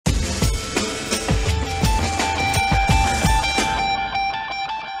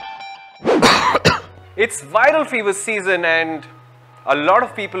It's viral fever season and a lot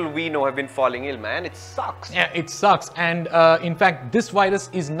of people we know have been falling ill, man. It sucks. Yeah, it sucks. And in fact, this virus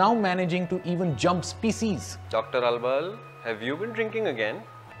is now managing to even jump species. Dr. Albal, have you been drinking again?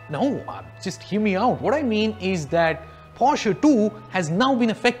 No, just hear me out. What I mean is that Porsche too has now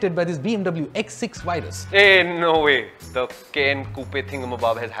been affected by this BMW X6 virus. Hey, no way. The Cayenne Coupe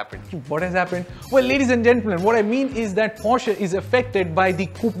thingamabob has happened. What has happened? Well, ladies and gentlemen, what I mean is that Porsche is affected by the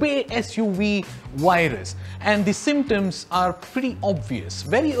Coupe SUV virus. And the symptoms are pretty obvious.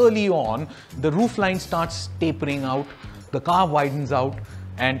 Very early on, the roofline starts tapering out, the car widens out,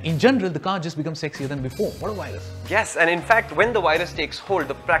 and in general, the car just becomes sexier than before. What a virus. Yes, and in fact, when the virus takes hold,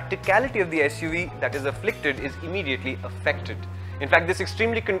 the practicality of the SUV that is afflicted is immediately affected. In fact, this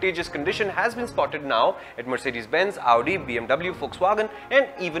extremely contagious condition has been spotted now at Mercedes-Benz, Audi, BMW, Volkswagen, and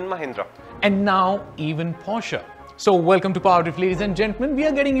even Mahindra. And now, even Porsche. So, welcome to PowerDrift, ladies and gentlemen. We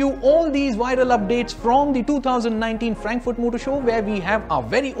are getting you all these viral updates from the 2019 Frankfurt Motor Show, where we have our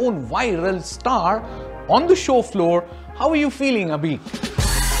very own viral star on the show floor. How are you feeling, Abhik?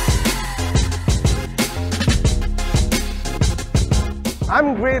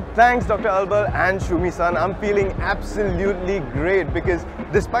 I'm great, thanks Dr. Albal and Shumi-san. I'm feeling absolutely great because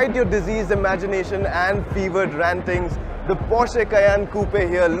despite your diseased imagination and fevered rantings, the Porsche Cayenne Coupe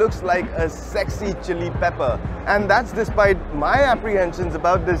here looks like a sexy chili pepper. And that's despite my apprehensions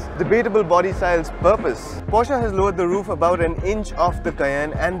about this debatable body style's purpose. Porsche has lowered the roof about an inch off the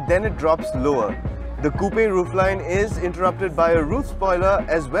Cayenne and then it drops lower. The coupe roofline is interrupted by a roof spoiler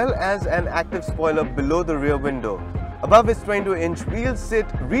as well as an active spoiler below the rear window. Above its 22-inch wheels sit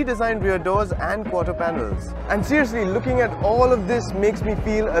redesigned rear doors and quarter panels. And seriously, looking at all of this makes me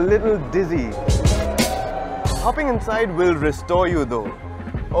feel a little dizzy. Hopping inside will restore you though.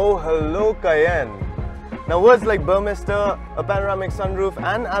 Oh, hello Cayenne. Now words like Burmester, a panoramic sunroof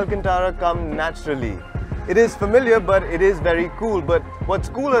and Alcantara come naturally. It is familiar, but it is very cool. But what's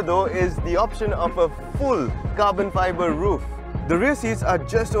cooler though is the option of a full carbon fiber roof. The rear seats are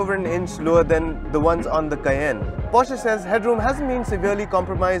just over an inch lower than the ones on the Cayenne. Porsche says headroom hasn't been severely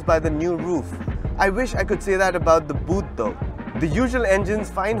compromised by the new roof. I wish I could say that about the boot though. The usual engines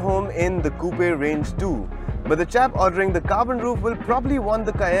find home in the coupe range too. But the chap ordering the carbon roof will probably want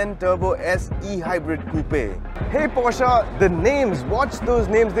the Cayenne Turbo S e-hybrid coupe. Hey Porsche, the names, watch those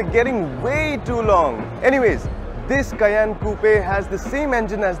names, they're getting way too long. Anyways, this Cayenne Coupe has the same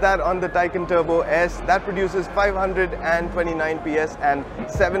engine as that on the Taycan Turbo S that produces 529 PS and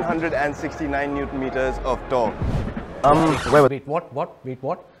 769 Nm of torque. Wait,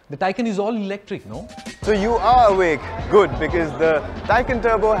 what? The Taycan is all electric, no? So you are awake. Good, because the Taycan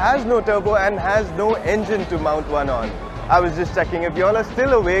Turbo has no turbo and has no engine to mount one on. I was just checking if you all are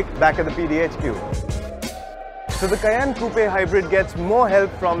still awake back at the PDHQ. So the Cayenne Coupe Hybrid gets more help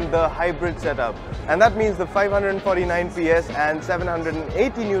from the hybrid setup. And that means the 549 PS and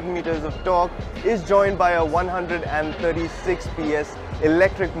 780 Nm of torque is joined by a 136 PS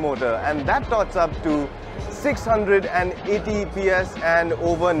electric motor. And that torques up to 680 PS and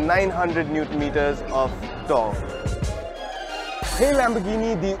over 900 Nm of torque. Hey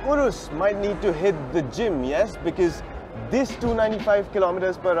Lamborghini, the Urus might need to hit the gym, yes? Because this 295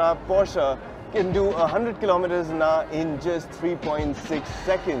 km/h Porsche can do 100 km/h in just 3.6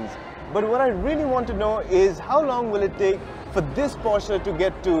 seconds. But what I really want to know is how long will it take for this Porsche to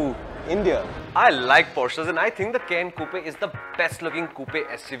get to India? I like Porsches and I think the Cayenne Coupe is the best looking coupe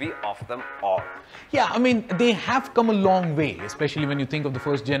SUV of them all. Yeah, I mean, they have come a long way, especially when you think of the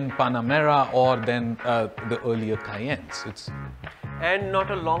first gen Panamera or then the earlier Cayennes. And not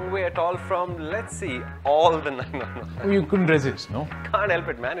a long way at all from, let's see, all the 911. You couldn't resist, no? Can't help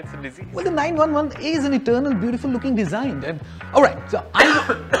it, man. It's a disease. Well, the 911 is an eternal, beautiful looking design. And all right, so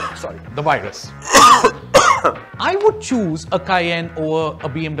sorry, the virus. I would choose a Cayenne over a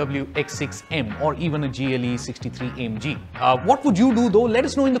BMW X6M or even a GLE 63 AMG. What would you do though? Let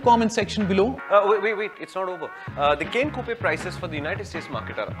us know in the comment section below. Wait, it's not over. The Cayenne Coupe prices for the United States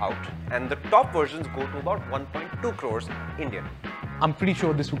market are out and the top versions go to about 1.2 crores Indian. I'm pretty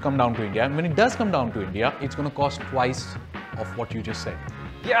sure this will come down to India, and when it does come down to India, it's going to cost twice of what you just said.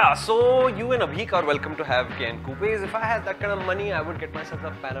 Yeah, so you and Abhik are welcome to have Cayenne Coupes. If I had that kind of money, I would get myself a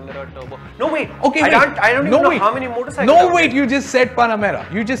Panamera Turbo. No, wait. Okay, wait. I don't even know how many motorcycles. No, wait. You just said Panamera.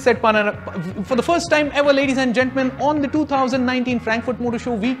 You just said Panamera. For the first time ever, ladies and gentlemen, on the 2019 Frankfurt Motor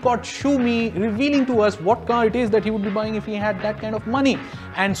Show, we got Shumi revealing to us what car it is that he would be buying if he had that kind of money.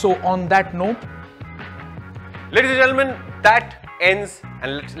 And so, on that note, ladies and gentlemen, that ends,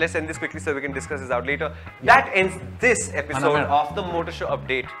 and let's end this quickly so we can discuss this out later. Yeah. That ends this episode of the Motor Show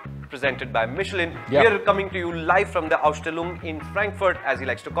Update presented by Michelin. Yeah. We are coming to you live from the Ausstellung in Frankfurt, as he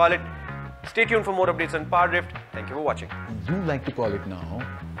likes to call it. Stay tuned for more updates on PowerDrift. Thank you for watching. You like to call it now.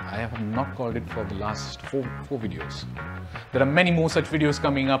 I have not called it for the last four videos. There are many more such videos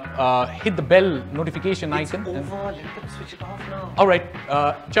coming up. Hit the bell notification icon. It's over. Let them switch it off now. All right.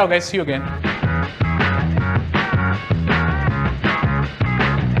 Ciao guys. See you again.